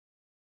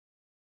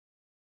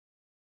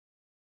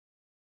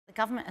The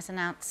government has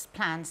announced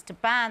plans to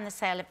ban the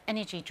sale of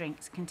energy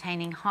drinks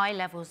containing high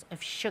levels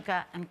of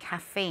sugar and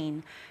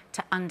caffeine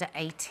to under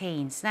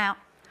 18s. Now,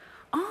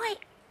 I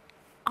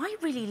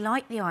really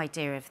like the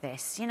idea of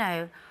this. You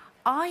know,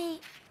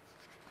 I'm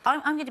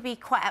going to be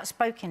quite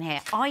outspoken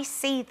here. I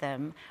see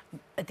them,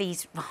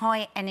 these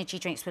high energy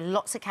drinks with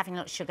lots of caffeine,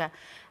 lots of sugar,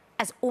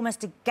 as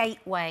almost a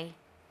gateway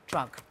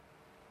drug.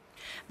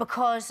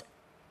 Because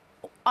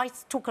I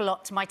talk a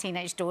lot to my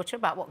teenage daughter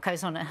about what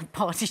goes on at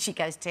parties she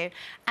goes to.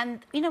 And,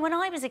 you know, when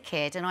I was a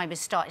kid and I was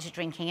started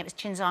drinking, it was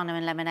Cinzano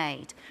and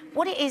lemonade.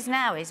 What it is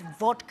now is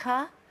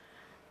vodka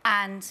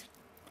and...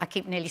 I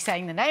keep nearly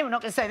saying the name. I'm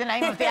not going to say the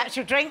name of the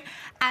actual drink.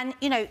 And,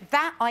 you know,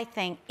 that, I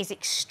think, is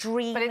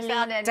extremely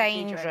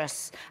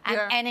dangerous. An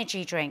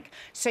energy drink.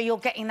 So you're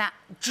getting that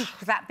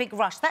big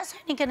rush. That's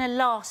only going to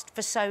last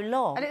for so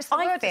long, and it's the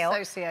word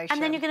association.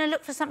 And then you're going to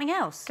look for something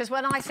else. Because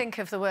when I think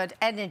of the word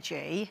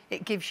energy,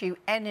 it gives you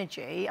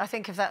energy. I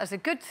think of that as a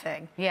good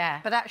thing. Yeah.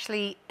 But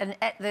actually,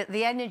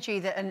 the energy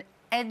that an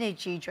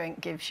energy drink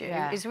gives you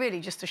is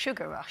really just a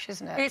sugar rush,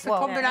 isn't it? It's a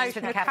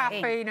combination of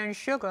caffeine and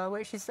sugar,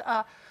 which is...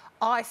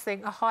 I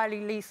think, a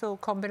highly lethal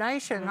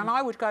combination. And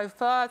I would go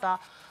further.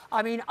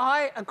 I mean,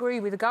 I agree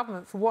with the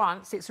government for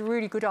once. It's a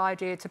really good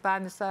idea to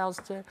ban the sales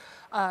to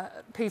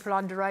people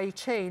under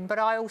 18, but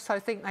I also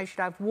think they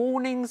should have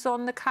warnings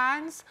on the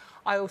cans.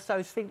 I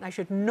also think they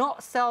should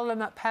not sell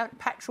them at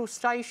petrol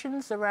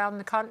stations around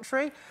the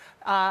country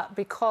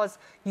because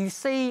you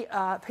see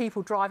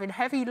people driving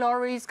heavy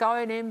lorries,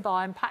 going in,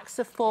 buying packs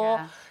of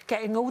 4,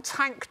 getting all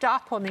tanked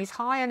up on these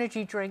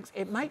high-energy drinks.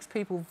 It makes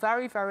people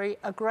very, very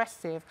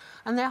aggressive,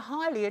 and they're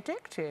highly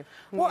addictive.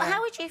 Well,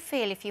 how would you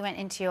feel if you went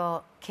into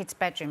your kid's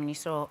bedroom and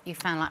you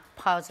found like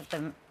piles of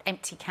them,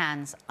 empty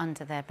cans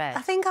under their bed?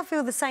 I think I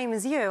feel the same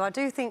as you. I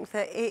do think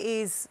that it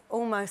is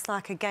almost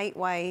like a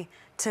gateway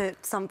to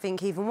something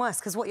even worse,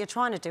 because what you're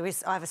trying to do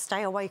is either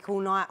stay awake all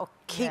night or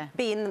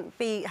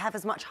have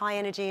as much high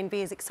energy and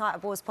be as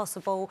excitable as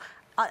possible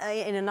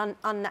in an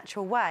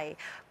unnatural way.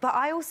 But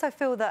I also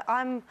feel that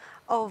I'm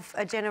of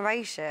a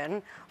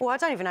generation, well, I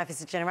don't even know if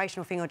it's a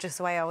generational thing or just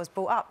the way I was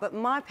brought up, but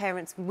my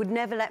parents would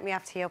never let me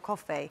have tea or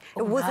coffee.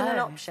 It wasn't an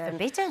option.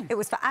 Forbidden. It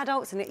was for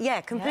adults, and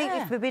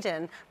completely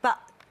forbidden. But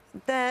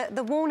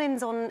the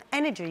warnings on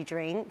energy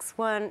drinks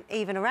weren't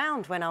even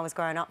around when I was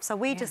growing up, so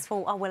we just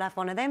thought, oh, we'll have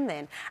one of them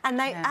then. And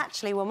they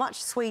actually were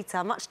much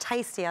sweeter, much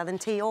tastier than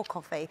tea or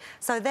coffee.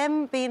 So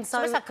them being so...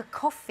 So it's like a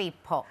coffee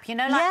pop, you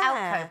know, like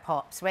Alco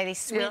Pops, where they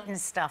sweeten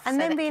stuff. And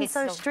then being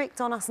so strict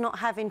on us not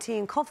having tea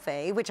and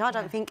coffee, which I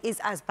don't think is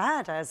as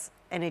bad as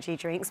energy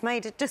drinks,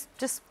 made it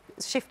just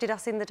shifted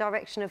us in the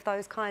direction of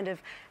those kind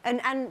of...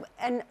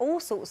 And all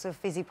sorts of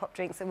fizzy pop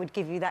drinks that would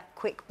give you that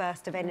quick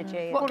burst of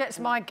energy. What gets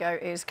my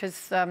goat is,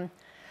 because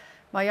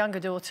my younger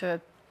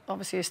daughter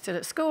obviously is still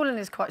at school and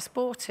is quite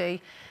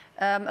sporty,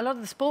 a lot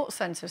of the sports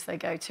centres they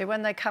go to,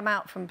 when they come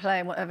out from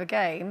playing whatever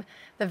game,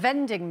 the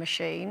vending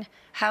machine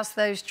has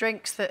those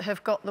drinks that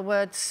have got the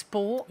word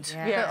sport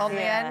put on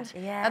the end.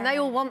 And they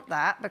all want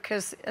that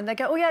because... And they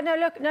go, oh, yeah, no,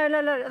 look, no,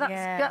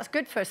 that's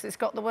good for us. It's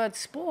got the word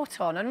sport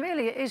on. And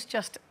really, it is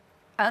just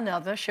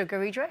another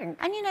sugary drink.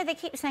 And, you know, they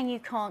keep saying you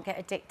can't get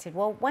addicted.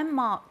 Well, when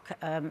Mark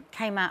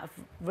came out of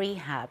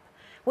rehab,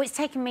 well, it's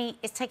taken me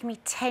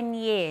 10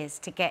 years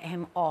to get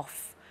him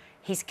off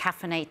his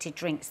caffeinated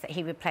drinks that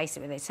he replaced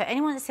it with. So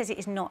anyone that says it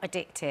is not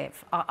addictive,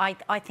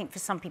 I think for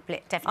some people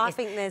it definitely is. I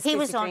think there's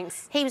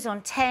drinks. He was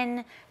on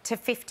 10 to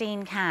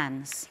 15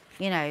 cans,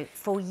 you know,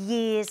 for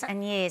years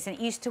and years, and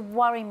it used to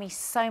worry me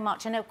so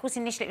much. And, of course,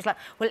 initially it was like,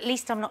 well, at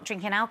least I'm not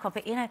drinking alcohol,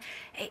 but, you know,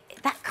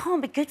 that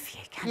can't be good for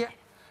you, can it?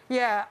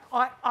 Yeah,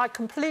 I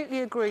completely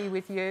agree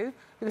with you,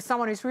 because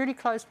someone who's really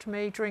close to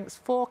me drinks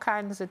 4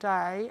 cans a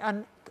day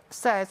and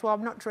says, well,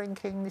 I'm not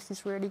drinking, this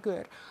is really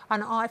good.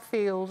 And I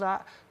feel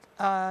that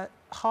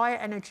high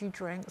energy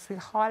drinks with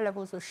high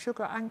levels of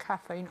sugar and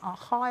caffeine are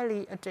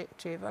highly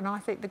addictive, and I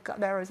think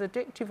they're as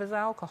addictive as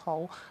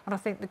alcohol, and I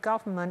think the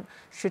government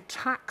should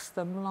tax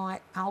them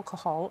like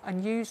alcohol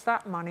and use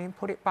that money and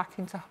put it back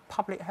into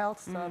public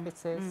health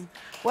services.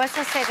 Well, as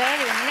I said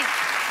earlier,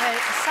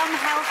 some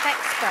health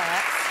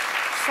experts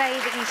say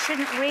that you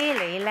shouldn't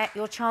really let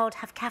your child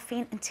have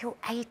caffeine until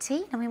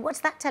 18. I mean, what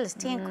does that tell us?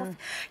 Tea and coffee.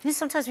 You know,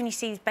 sometimes when you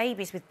see these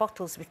babies with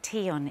bottles with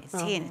tea on it,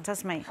 it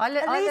does make... I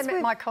limit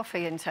my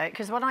coffee intake,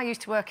 because when I used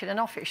to work in an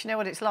office, you know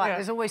what it's like?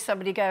 There's always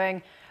somebody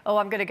going, oh,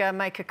 I'm going to go and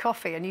make a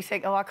coffee, and you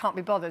think, oh, I can't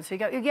be bothered. So you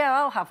go, yeah,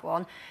 I'll have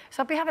one.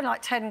 So I'll be having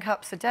like 10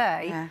 cups a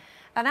day.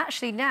 And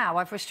actually now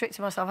I've restricted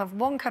myself. I have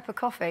 1 cup of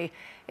coffee.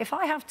 If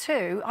I have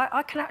 2,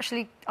 I can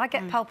actually... I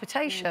get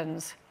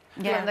palpitations.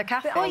 And the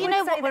caffeine. Well, you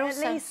know what? We're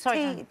also... At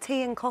least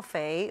tea and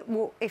coffee,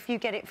 well, if you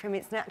get it from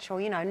its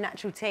natural, you know,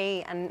 natural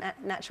tea and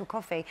natural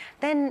coffee,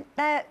 then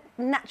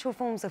natural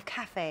forms of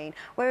caffeine,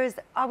 whereas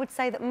I would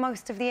say that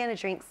most of the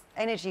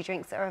energy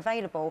drinks that are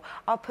available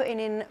are putting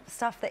in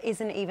stuff that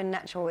isn't even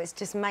natural. It's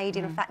just made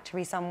in a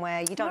factory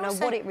somewhere. You don't know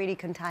what it really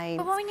contains.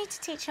 But what we need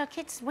to teach our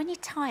kids, when you're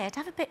tired,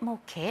 have a bit more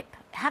kip,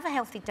 have a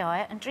healthy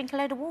diet and drink a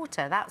load of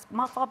water. That's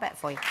far better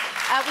for you.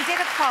 We did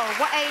a poll.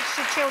 What age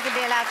should children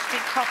be allowed to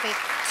drink coffee?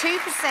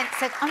 2%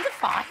 said under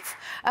 5,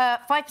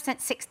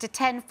 5% 6 to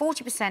 10,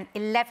 40%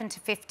 11 to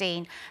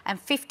 15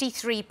 and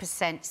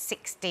 53%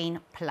 16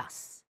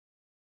 plus.